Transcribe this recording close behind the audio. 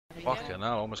Fucking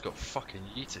hell, almost got fucking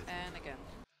yeeted. And again.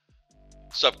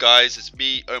 What's up guys, it's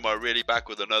me, OhMyReally, back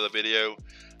with another video.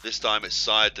 This time it's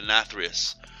Sire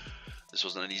Dentharius. This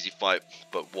wasn't an easy fight,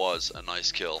 but was a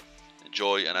nice kill.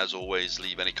 Enjoy, and as always,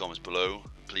 leave any comments below.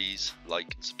 Please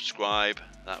like and subscribe,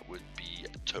 that would be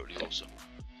totally awesome.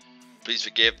 Please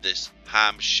forgive this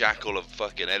ham shackle of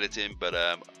fucking editing, but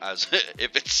as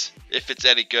if it's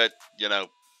any good, you know,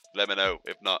 let me know.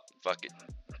 If not, fuck it.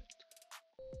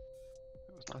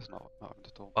 That's not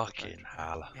at all. Fucking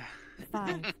hell. Yeah.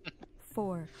 5,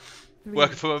 4, 3,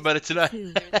 Working for a minute tonight.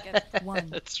 2, 1.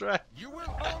 That's right. You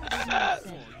will That's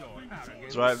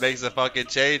That's right, makes a fucking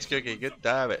change, Cookie. Good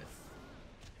damn it.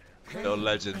 Little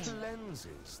legend.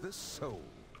 Cleanses the soul.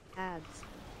 Ads.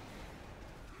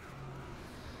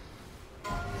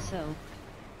 So,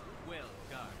 Well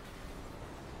done.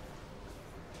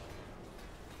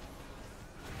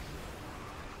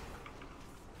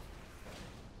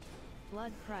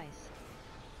 blood price.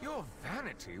 Your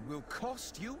vanity will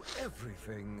cost you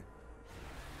everything.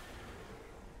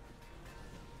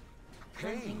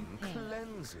 Pain Pain.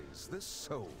 cleanses the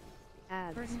soul.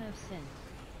 Ads. Burden of sin.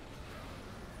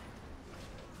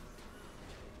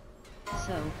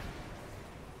 So,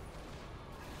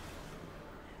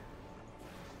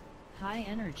 high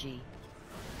energy.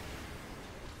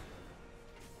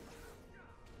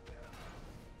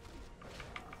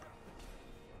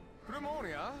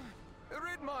 Remonia,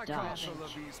 rid my Dodge. castle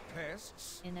of these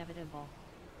pests. Inevitable.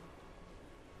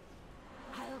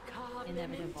 I'll carve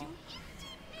Inevitable. them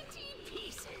into itty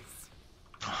pieces.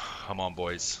 Come on,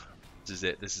 boys. This is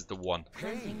it. This is the one.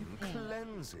 Pain Pain.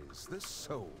 cleanses the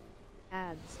soul.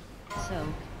 Ads. So,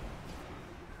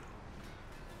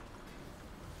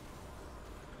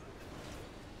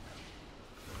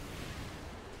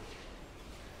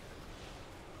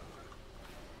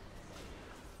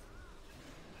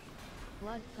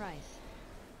 blood price.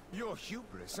 Your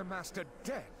hubris amassed a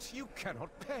debt you cannot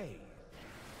pay.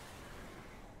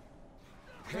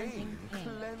 Pain Pain.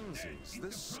 cleanses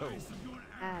the soul.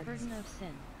 Ads. Burden of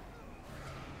sin.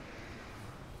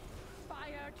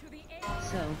 Fire to the air.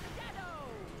 So, Shadow.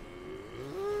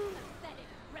 Pathetic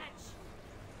wretch.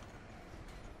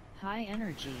 high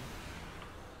energy.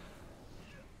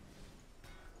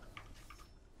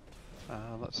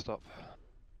 Let's stop.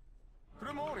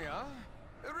 Remonia,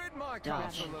 rid my Dodge.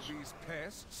 castle of these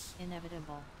pests.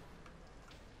 Inevitable.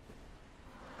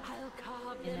 I'll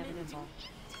carve them into Inevitable.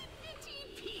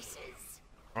 itty pieces.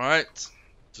 Alright.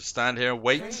 Just stand here and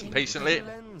wait Pain patiently.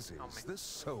 cleanses the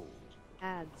soul.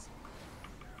 Ads.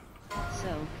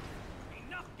 So,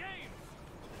 Enough game.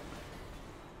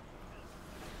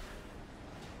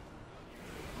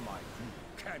 My view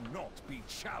cannot be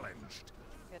challenged.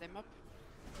 Get him up.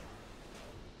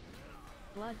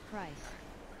 blood price.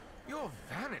 Your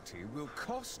vanity will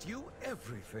cost you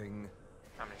everything.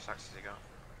 How many stacks has he got?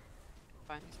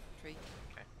 Fine. 3.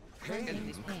 Pain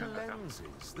these pain.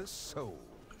 cleanses the soul.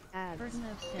 Ads. Mm. Burden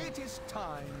of sin. It is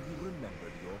time you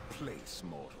remembered your place,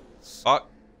 mortals. Fuck.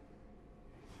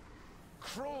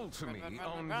 Crawl to Run, me run, run,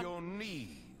 on run. your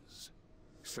knees.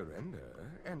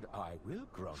 Surrender, and I will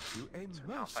grant you a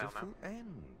I'll fail merciful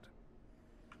end.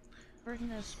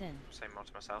 Burden of sin. Same mod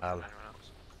to myself Al. and anyone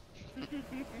else.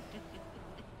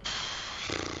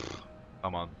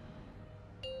 Come on.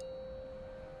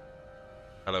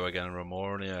 Hello again,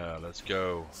 Remonia. Let's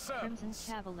go. Crimson Servants,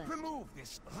 Cavalist. remove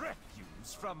this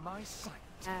refuse from my sight.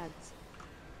 Ads.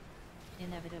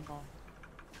 Inevitable.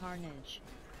 Carnage.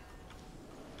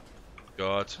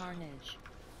 God. Carnage.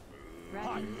 I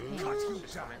Racking will pain. cut you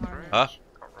Just down. coming through. Huh?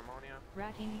 Got Ramonia.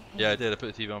 Racking pain. Yeah, I did. I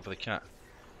put the TV on for the cat.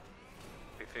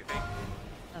 Beep.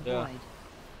 Avoid. Yeah.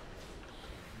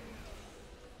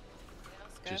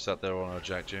 Let's go. She sat there on her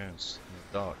Jack Jones in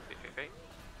the dark.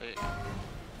 Beep.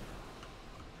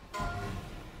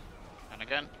 And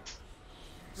again.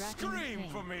 Racking Scream pain.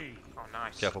 for me. Oh,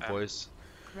 nice. Careful, boys.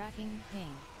 Racking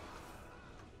pain.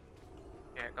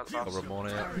 Yeah, got the Got boss.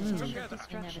 Remonia. Moon of Together.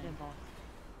 destruction.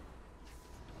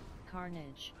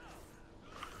 Carnage.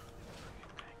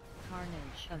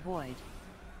 Carnage. Avoid.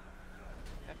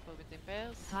 Careful with the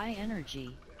impales. High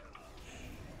energy.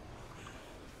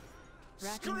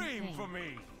 Racking Scream pain. for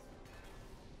me.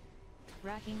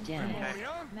 Racking damage.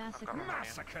 Remonia, Massacre.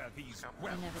 massacre these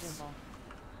whelps. Inevitable.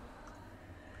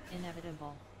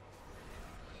 Inevitable.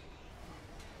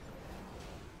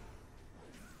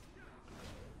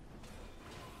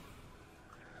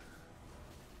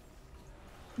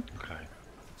 Okay.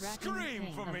 Racking Scream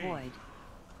pain. for me. Avoid.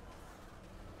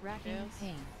 Racking Yes.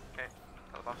 pain. Okay,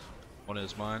 got the boss. One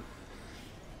is mine.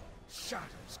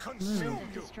 Shadows Moon consume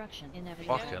of you. destruction.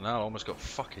 Inevitable. Fucking hell, almost got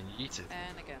fucking yeeted.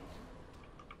 And again.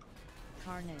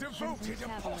 Carnage. Devoted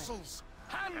Crimson apostles,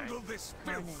 handle this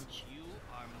filth. Carnage.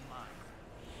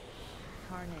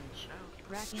 Carnage.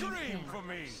 Racking Scream pain. for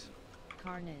me.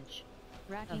 Carnage.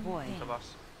 Racking Avoid. pain. The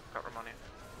boss. Got Ramonia.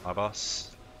 My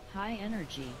boss. High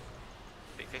energy.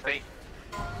 Feet.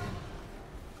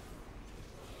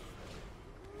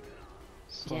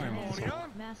 Damage.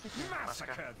 Demonia, Massacre.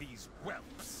 massacre these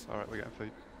whelps. Alright, we're getting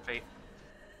feet. Feet.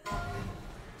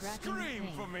 Racking Scream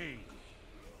pain. for me.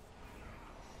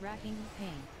 Racking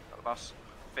pain. Got the boss.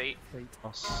 Feet.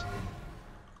 Boss.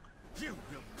 You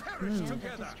will perish Hand of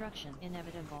together. destruction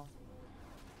inevitable.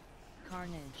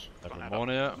 Carnage.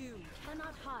 Evermonia. You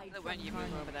cannot hide Look when from you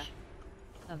move over there.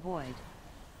 Avoid.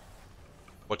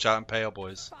 Watch out, Impale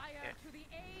boys. fire to the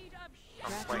aid of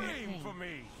I'm Racking waiting. Scream pain. for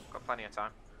me. Got plenty of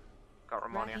time. Got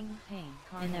Ramonia. Racking pain.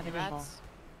 Inevitable. Rats.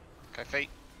 Okay, feet.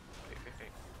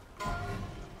 Feet.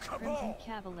 Crimson Cabal,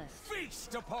 Cabalist.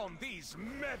 feast upon these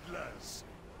meddlers.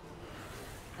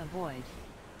 Avoid.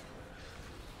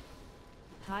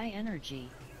 High energy.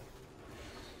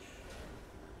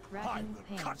 I Racking will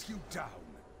pain. cut you down.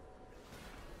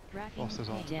 Racking Boss is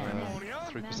on pain.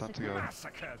 Demonia, 3% to go.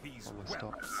 massacre these On the stop.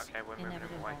 whelps. Okay, we're moving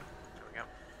him away. Inevitable. There we go.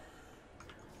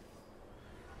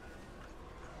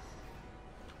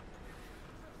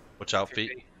 Watch out,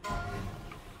 feet.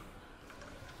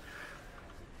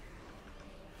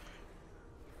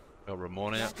 Got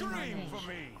Ramonia. Scream for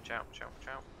me. Watch out, watch out, watch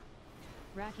out.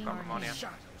 Racking Got pain. Ramonia.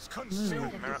 Shadows Moon consume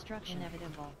of me. Mirror. destruction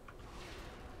inevitable.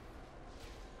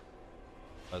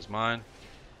 That's mine.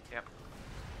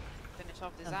 Finish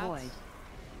off this Avoid. ads.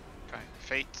 Okay,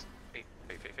 feet. Feet.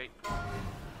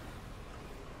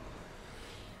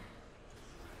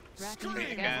 Racking Scream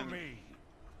pain. again. for me.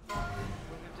 We'll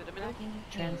move to the middle. Racking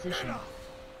transition.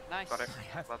 Nice. Got it.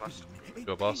 I have Bloodlust. been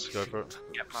Go boss, go for it.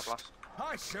 Yep, my blast.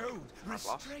 I showed lost.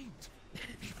 restraint,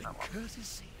 even That one.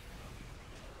 courtesy.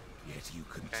 Yet you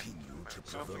continue to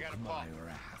So we provoke my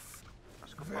wrath.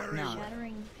 That's good. Very No. well.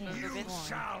 Shattering pain. You Move in.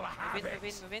 shall have Move in,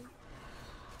 it. move in.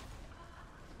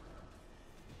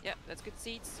 Yep, that's good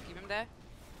seeds. Keep him there.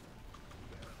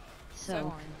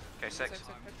 Soak. Okay, 6. Soak.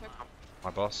 My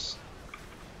boss.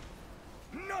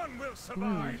 None will Moon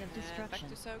survive. of Back destruction.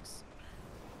 to soaks.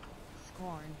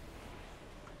 Scorn.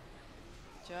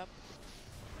 Good job.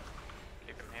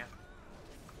 Keep him here.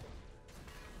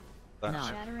 That's No.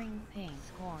 Shattering pain.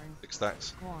 Scorn. 6 stacks.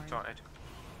 Scorn. Sorted.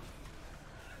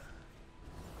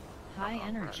 High Keep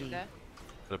energy. there.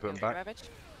 Did I put him Okay, back? Ravage.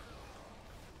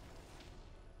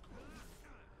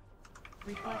 My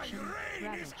Reflection. reign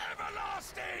Ravage. is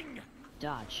everlasting.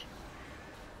 Dodge.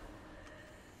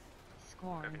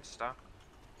 Scorn. Moving star.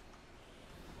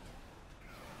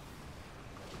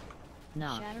 No.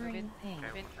 Move Shattering in. pain.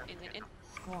 Move in.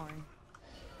 Scorn.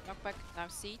 Knockback. Now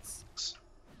seeds.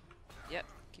 Yep.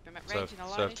 Keep him at Serve, range in a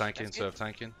line. serve tanking, serve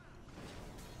tanking.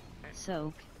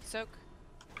 Soak. Soak.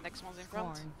 Next one's in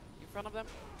front. Scorn. In front of them.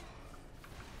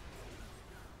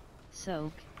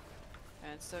 Soak.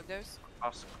 And soak goes.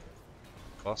 Boss.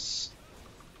 Boss.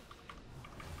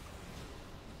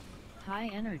 High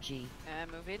energy.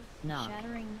 And move in. No.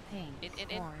 Shattering pain. In.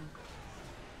 Scorn.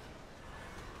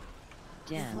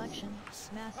 Deflection.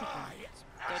 Massacre.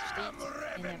 Dodge seeds.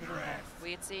 Inevitable.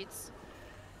 Weird seeds.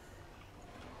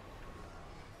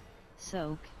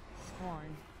 Soak.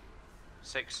 Scorn.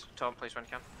 6. Tom, please when you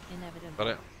can. Inevitable. Got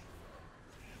it.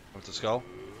 With the skull.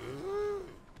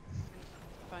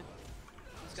 Fine.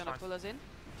 He's gonna fine. pull us in.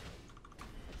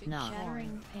 I think. No.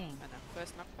 Shattering pain. I know.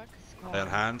 First knockback. Scorn. Lay on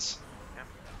hands.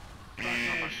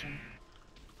 Annihilation.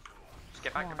 Just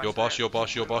get back. Get back Your to boss, it. your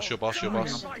boss, your boss, your boss, your Moon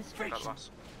boss. of Got destruction. boss.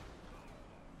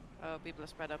 Oh, people are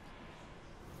spread up.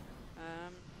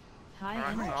 High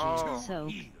Alright. energy. Oh. Soak.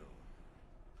 Heal.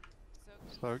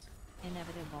 Soak.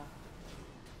 Inevitable.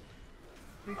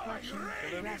 My Reflection.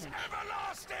 reign is Ravage.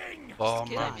 everlasting. Oh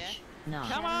Kill man. him, yeah? No. Come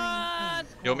Shattering on!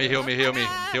 pain. Heal me, heal me, heal me,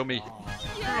 heal me.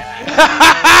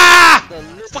 Yeah!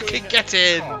 Fucking get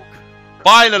in!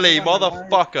 Finally,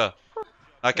 motherfucker!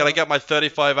 Now can I get my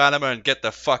 35 anima and get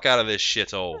the fuck out of this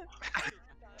shithole?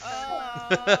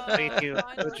 Thank you.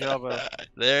 Good job.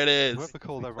 There it is. Whoever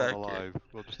called everyone alive,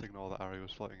 we'll just ignore that Ari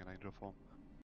was floating in angel form.